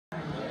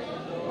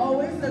Oh,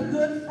 it's a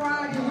good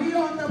Friday. We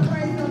ought to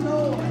praise the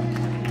Lord.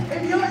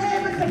 If you're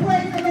able to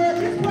praise the Lord,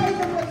 just praise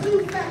him for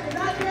 2 seconds.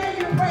 I dare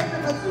you to praise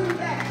him for 2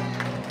 seconds.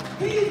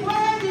 He's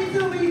worthy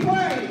to be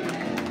praised.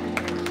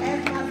 As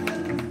my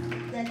sisters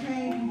that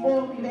came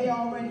before me, they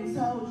already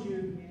told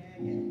you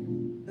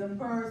the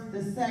first,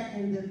 the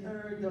second, the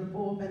third, the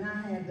fourth, and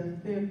I had the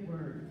fifth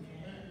word.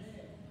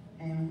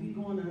 And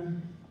we're going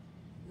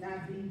to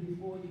not be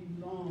before you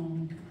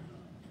long.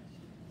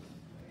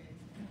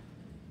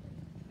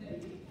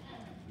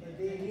 But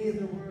there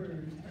is a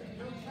word.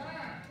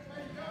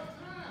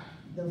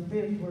 The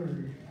fifth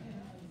word.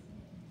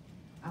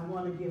 I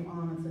want to give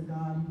honor to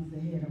God who's the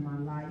head of my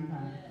life.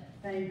 I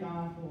thank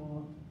God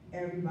for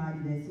everybody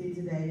that's here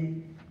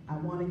today. I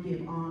want to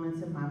give honor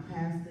to my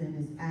pastor in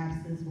his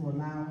absence for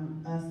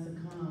allowing us to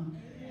come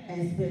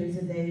and spend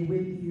today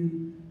with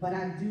you. But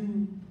I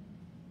do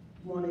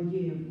want to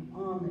give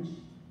homage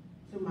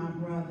to my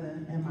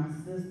brother and my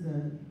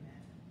sister,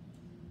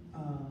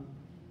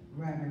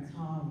 Reverend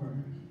Tarver.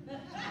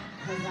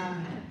 Because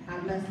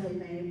I mess their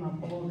name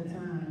up all the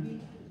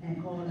time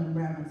and call them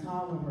Reverend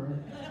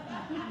Tolliver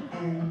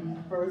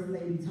and First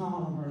Lady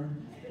Tolliver.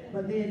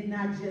 But they're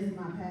not just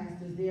my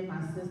pastors, they're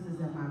my sisters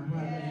and my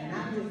brothers. And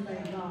I just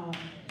thank God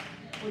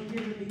for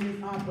giving me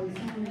this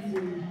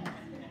opportunity.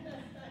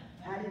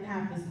 I didn't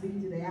have to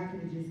speak today, I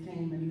could have just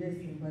came and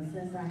listened. But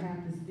since I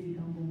have to speak,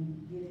 I'm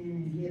going to get in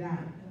and get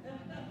out.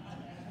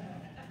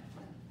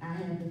 I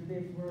have the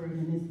fifth word,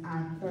 and it's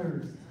I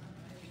thirst.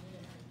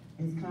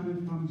 It's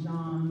coming from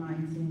John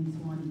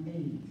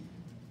 19:28.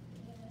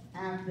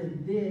 After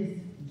this,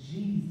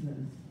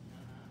 Jesus,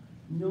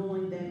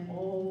 knowing that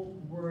all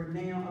were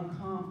now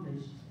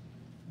accomplished,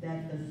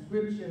 that the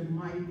scripture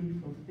might be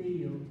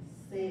fulfilled,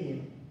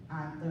 said,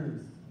 I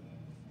thirst.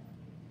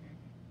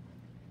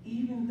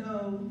 Even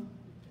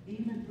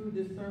through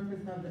the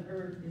surface of the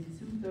earth is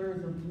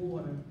 2/3 of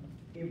water,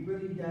 it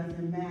really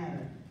doesn't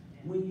matter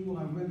when you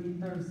are really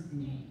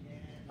thirsty.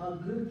 A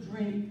good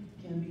drink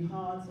can be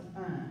hard to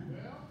find.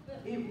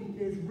 It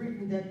is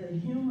written that the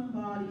human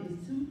body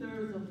is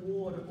 2/3 of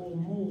water or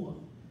more,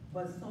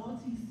 but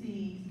salty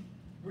seas,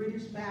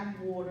 British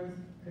backwaters,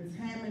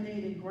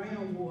 contaminated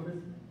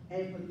groundwaters,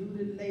 and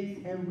polluted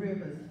lakes and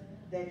rivers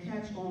that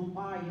catch on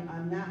fire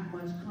are not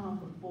much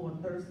comfort for a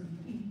thirsty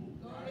people.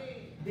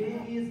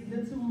 There is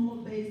little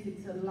more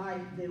basic to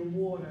life than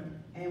water,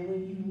 and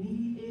when you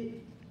need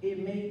it,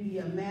 it may be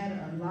a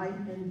matter of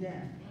life and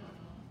death.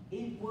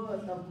 It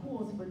was, of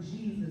course, for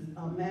Jesus,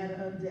 a matter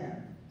of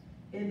death.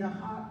 In the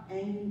hot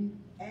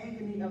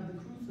agony of the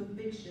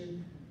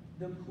crucifixion,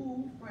 the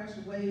cool, fresh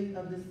waves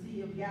of the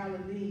Sea of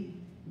Galilee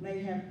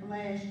may have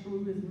flashed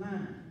through his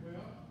mind.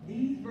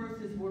 These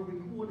verses were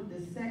recorded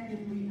the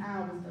second 3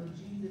 hours of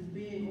Jesus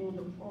being on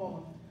the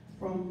cross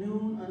from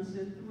noon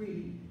until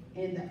 3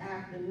 in the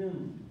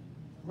afternoon,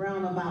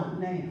 round about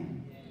now.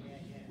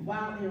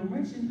 While in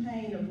wrenching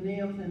pain of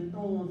nails and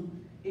thorns,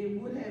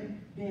 it would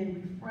have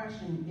been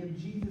refreshing if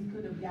Jesus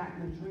could have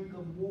gotten a drink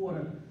of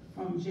water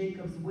from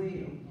Jacob's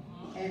well,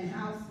 and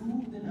how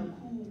smoothing a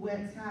cool,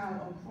 wet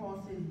towel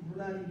across his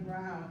bloody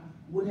brow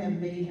would have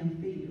made him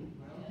feel.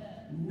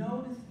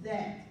 Notice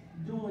that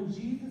during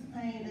Jesus'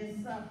 pain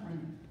and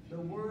suffering,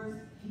 the words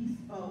he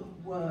spoke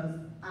was,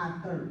 I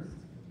thirst.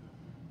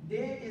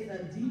 There is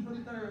a deeper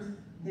thirst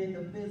than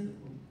the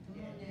physical.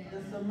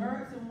 The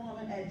Samaritan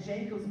woman at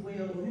Jacob's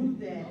well knew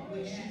that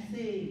when she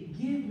said,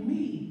 give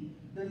me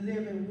the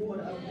living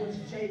water of which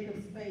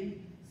Jacob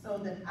spake, so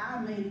that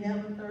I may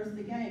never thirst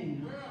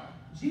again.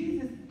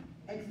 Jesus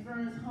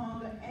experienced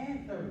hunger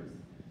and thirst.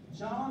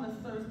 John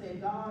asserts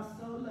that God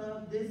so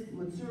loved this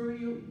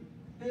material,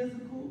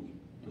 physical,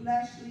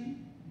 fleshly,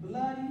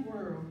 bloody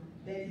world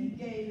that he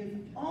gave his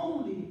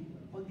only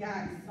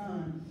begotten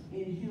Son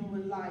in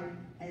human life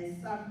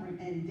and suffering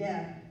and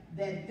death,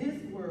 that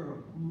this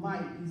world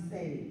might be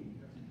saved.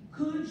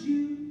 Could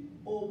you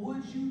or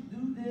would you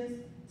do this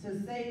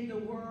to save the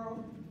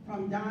world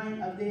from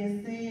dying of their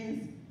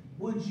sins?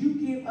 Would you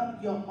give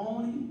up your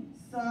only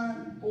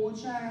son or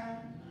child?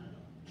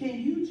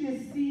 Can you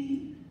just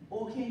see,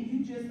 or can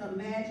you just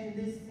imagine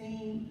this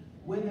scene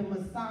where the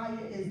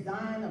Messiah is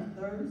dying of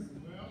thirst?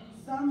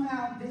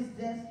 Somehow this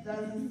death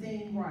doesn't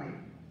seem right.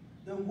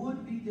 The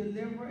would-be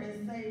deliverer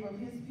and savior of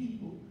his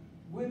people,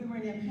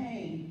 withering in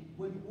pain,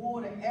 with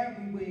water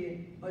everywhere,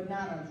 but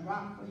not a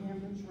drop for him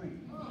to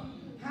drink.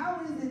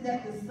 How is it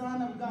that the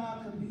Son of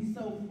God could be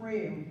so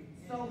frail,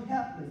 so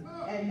helpless,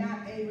 and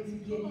not able to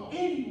get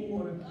any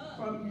water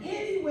from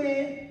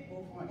anywhere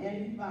or from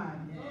anybody?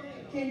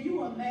 Can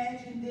you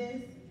imagine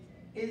this?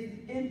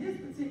 In this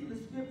particular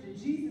scripture,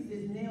 Jesus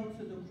is nailed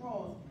to the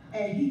cross,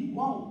 and he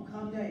won't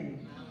come down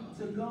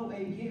to go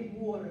and get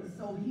water,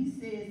 so he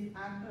says,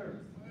 I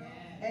thirst.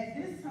 At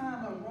this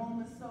time, a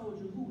Roman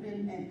soldier who,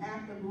 in an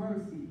act of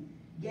mercy,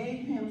 gave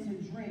him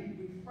to drink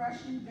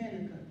refreshing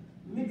vinegar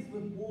mixed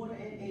with water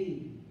and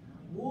egg.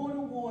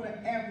 Water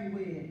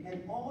everywhere,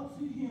 and all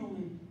too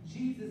human,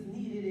 Jesus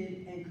needed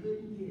it and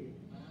couldn't get it.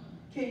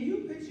 Can you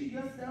picture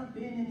yourself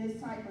being in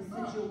this type of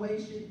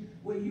situation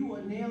where you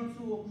are nailed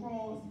to a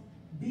cross,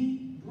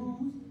 beat,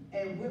 bruised,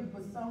 and whipped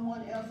for so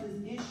someone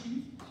else's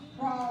issues,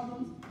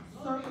 problems,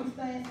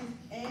 circumstances,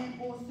 and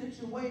or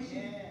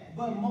situations,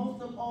 but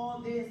most of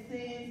all their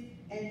sins,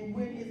 and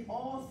when it's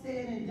all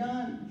said and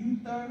done, you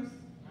thirst.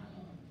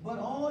 But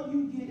all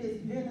you get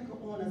is vinegar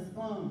on a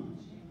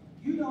sponge.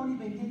 You don't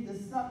even get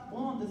to suck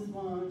on the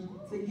sponge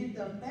to get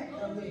the effect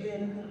of the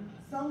vinegar.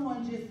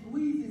 Someone just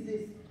squeezes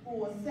it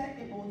for a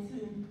second or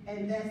two,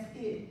 and that's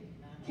it.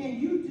 Can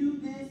you do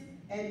this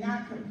and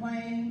not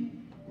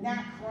complain,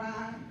 not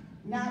cry,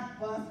 not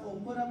fuss, or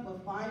put up a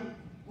fight?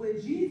 Well,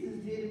 Jesus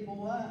did it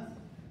for us.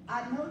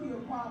 I know you're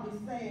probably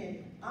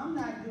saying, I'm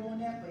not doing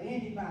that for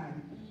anybody.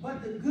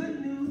 But the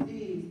good news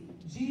is,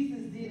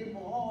 Jesus did it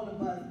for all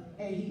of us,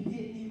 and he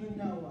didn't even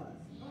know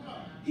us.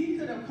 He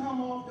could have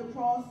come off the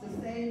cross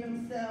to save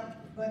himself,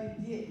 but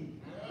he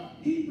didn't.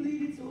 He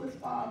pleaded to his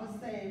Father,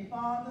 saying,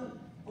 Father,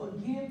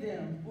 forgive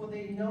them, for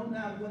they know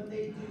not what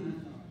they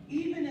do.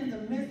 Even in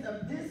the midst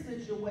of this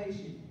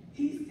situation,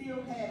 he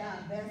still had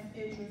our best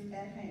interest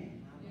at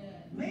hand.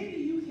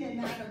 Maybe you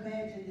cannot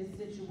imagine this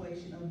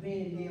situation of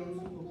being nailed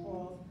to a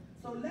cross,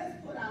 so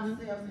let's put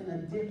ourselves in a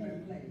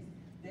different place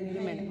than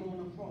hanging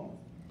on a cross.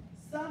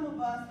 Some of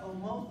us, or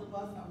most of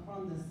us, are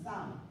from the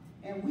South,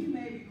 and we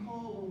may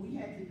recall when we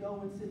had to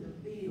go into the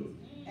fields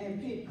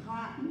and pick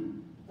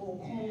cotton or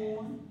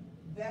corn,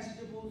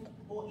 vegetables,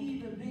 or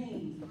even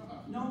beans.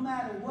 No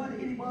matter what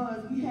it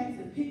was, we had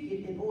to pick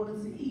it in order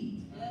to eat.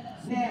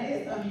 Now,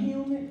 it's a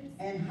humid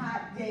and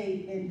hot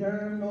day in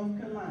Durham, North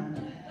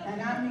Carolina.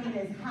 And I mean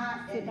as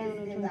hot as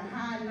it's in the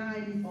high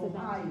 90s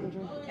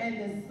Ohio.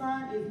 And the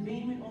sun is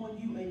beaming on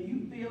you, and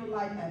you feel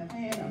like a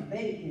pan of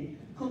bacon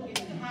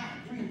cooking in hot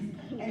grease.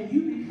 And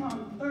you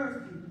become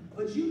thirsty,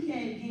 but you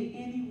can't get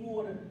any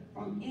water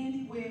from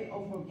anywhere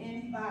or from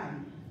anybody.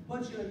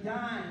 But you're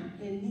dying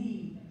in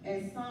need,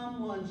 and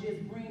someone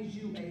just brings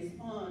you a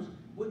sponge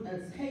with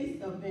a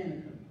taste of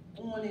vinegar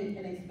on it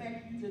and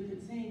expect you to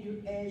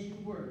continue as you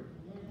were.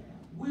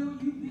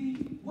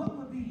 What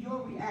would be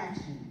your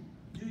reaction?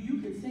 Do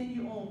you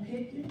continue on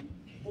picking,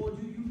 or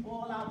do you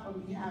fall out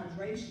from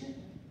dehydration?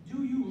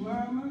 Do you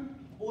murmur,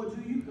 or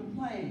do you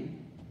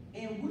complain?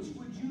 And which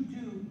would you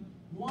do,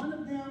 one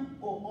of them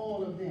or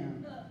all of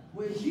them?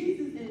 Well,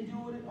 Jesus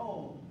endured it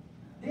all.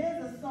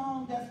 There's a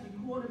song that's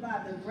recorded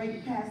by the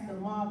great pastor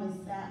Marvin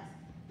Sapp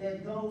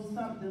that goes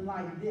something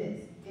like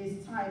this.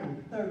 It's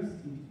titled,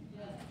 Thirsty.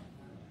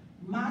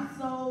 My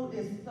soul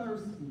is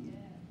thirsty.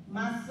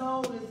 My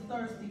soul is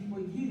thirsty for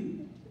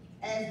you.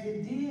 As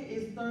the deer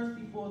is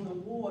thirsty for the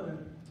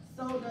water,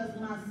 so does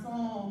my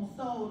soul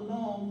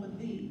long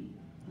for thee.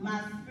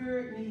 My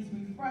spirit needs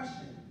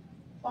refreshing.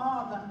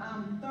 Father,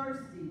 I'm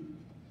thirsty,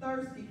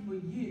 thirsty for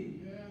you.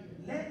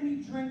 Let me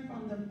drink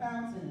from the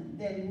fountain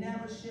that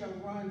never shall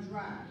run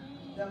dry,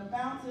 the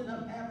fountain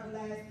of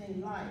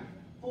everlasting life.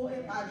 For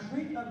if I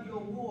drink of your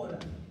water,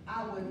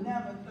 I will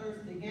never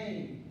thirst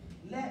again.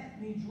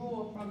 Let me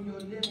draw from your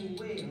living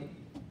well.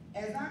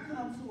 As I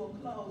come to a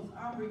close,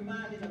 I'm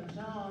reminded of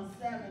John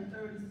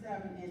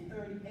 7:37 and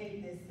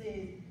 38 that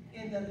says,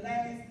 in the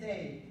last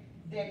day,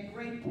 that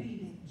great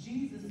peace,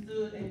 Jesus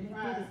stood and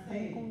cried,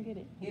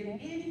 saying, if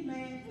any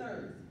man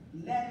thirst,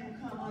 let him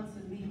come unto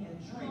me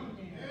and drink.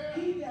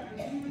 He that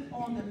believeth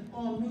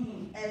on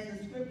me, as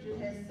the scripture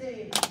has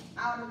said,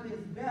 out of his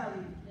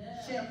belly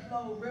shall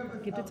flow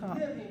rivers of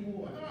living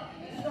water.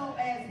 So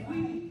as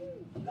we,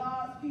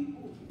 God's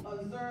people,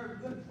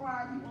 observe Good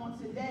Friday on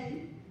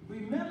today,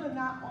 remember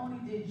not only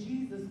did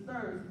Jesus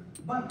thirst,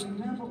 but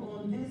remember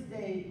on this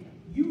day,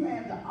 you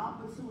have the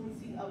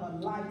opportunity of a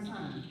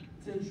lifetime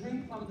to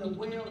drink from the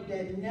well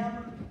that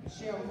never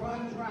shall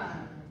run dry,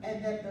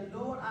 and that the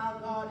Lord our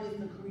God is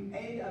the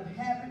creator of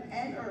heaven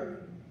and earth.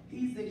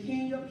 He's the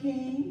King of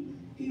kings.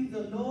 He's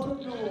the Lord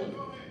of lords.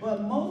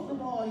 But most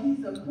of all,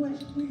 he's a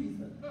quench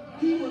pleaser.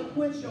 He will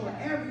quench your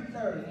every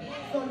thirst,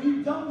 so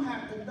you don't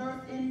have to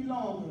thirst any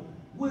longer.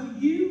 Will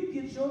you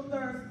get your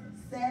thirst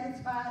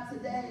satisfied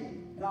today?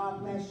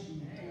 God bless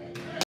you.